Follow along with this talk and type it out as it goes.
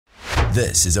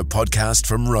This is a podcast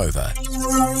from Rover.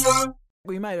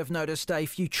 We may have noticed a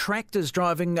few tractors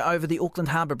driving over the Auckland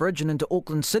Harbour Bridge and into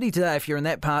Auckland City today if you're in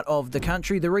that part of the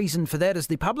country. The reason for that is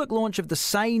the public launch of the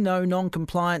Say No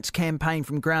Non-Compliance campaign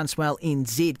from Groundswell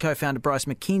NZ. Co-founder Bryce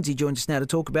McKenzie joins us now to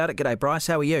talk about it. G'day Bryce,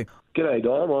 how are you? G'day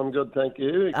Dom, I'm good, thank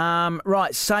you.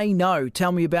 Right, Say No,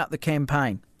 tell me about the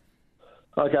campaign.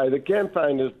 Okay, the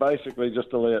campaign is basically just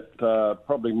to let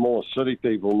probably more city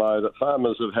people know that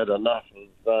farmers have had enough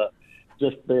of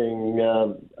just being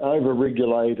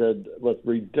over-regulated with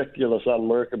ridiculous,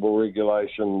 unworkable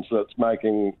regulations that's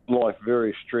making life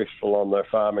very stressful on their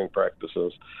farming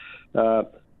practices. The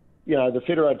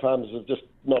Federated Farmers have just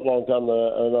not long done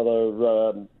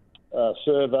another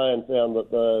survey and found that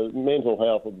the mental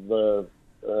health of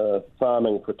the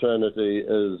farming fraternity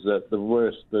is at the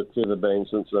worst it's ever been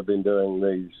since they've been doing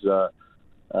these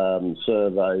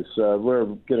surveys. So we're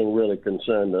getting really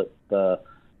concerned at the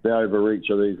overreach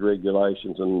of these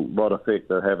regulations and what effect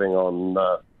they're having on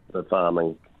the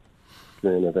farming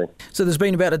community. So there's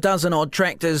been about a dozen odd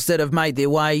tractors that have made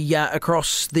their way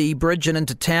across the bridge and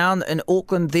into town in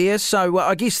Auckland there. So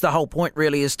I guess the whole point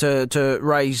really is to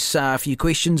raise a few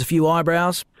questions, a few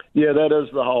eyebrows. Yeah, that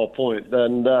is the whole point.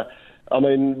 And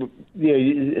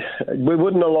we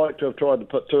wouldn't have liked to have tried to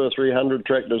put 200 or 300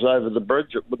 tractors over the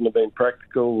bridge. It wouldn't have been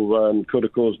practical and could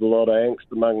have caused a lot of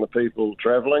angst among the people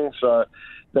travelling. So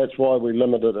that's why we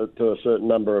limited it to a certain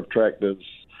number of tractors.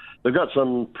 They've got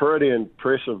some pretty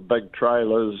impressive big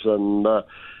trailers and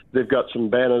they've got some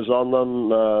banners on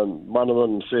them. One of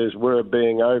them says, "We're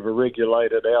being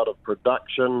over-regulated out of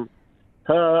production.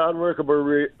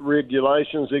 Unworkable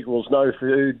regulations equals no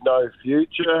food, no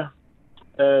future."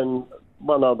 And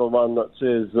one other one that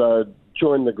says,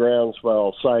 "Join the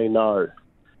groundswell, say no."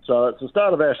 So it's the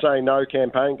start of our Say No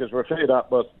campaign because we're fed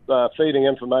up with feeding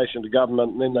information to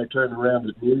government and then they turn around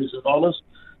and use it on us.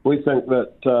 We think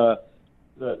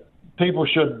that people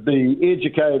should be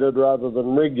educated rather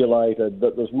than regulated,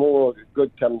 that there's more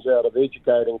good comes out of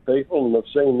educating people, and we've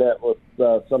seen that with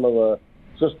some of the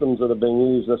systems that have been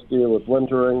used this year with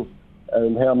wintering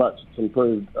and how much it's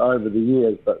improved over the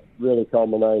years, but really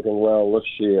culminating well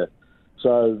this year.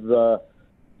 So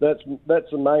that's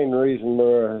the main reason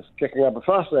we're kicking up a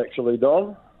fuss, actually,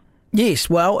 Don. Yes,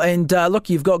 well, and look,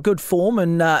 you've got good form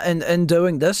in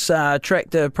doing this.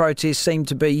 Tractor protests seem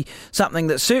to be something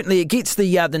that certainly it gets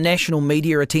the national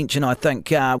media attention, I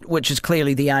think, which is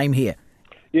clearly the aim here.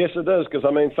 Yes, it is, because,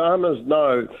 farmers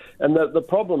know, and the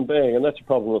problem being, and that's a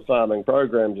problem with farming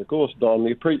programs, of course, Don,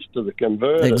 you preach to the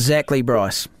converted. Exactly,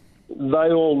 Bryce.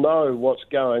 They all know what's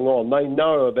going on. They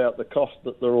know about the cost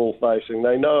that they're all facing.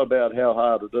 They know about how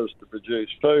hard it is to produce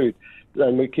food,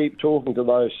 and we keep talking to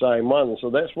those same ones. So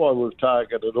that's why we've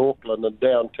targeted Auckland and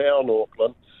downtown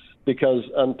Auckland, because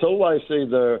until they see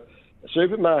the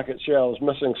supermarket shelves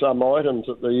missing some items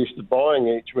that they're used to buying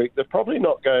each week, they're probably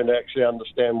not going to actually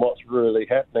understand what's really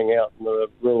happening out in the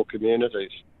rural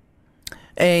communities.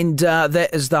 And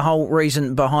that is the whole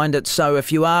reason behind it. So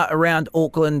if you are around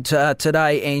Auckland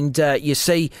today and you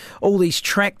see all these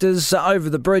tractors over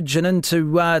the bridge and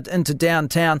into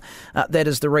downtown, that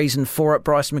is the reason for it.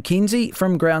 Bryce McKenzie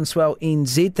from Groundswell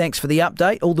NZ, thanks for the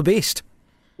update. All the best.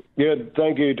 Good.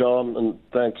 Thank you, Tom, and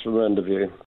thanks for the interview.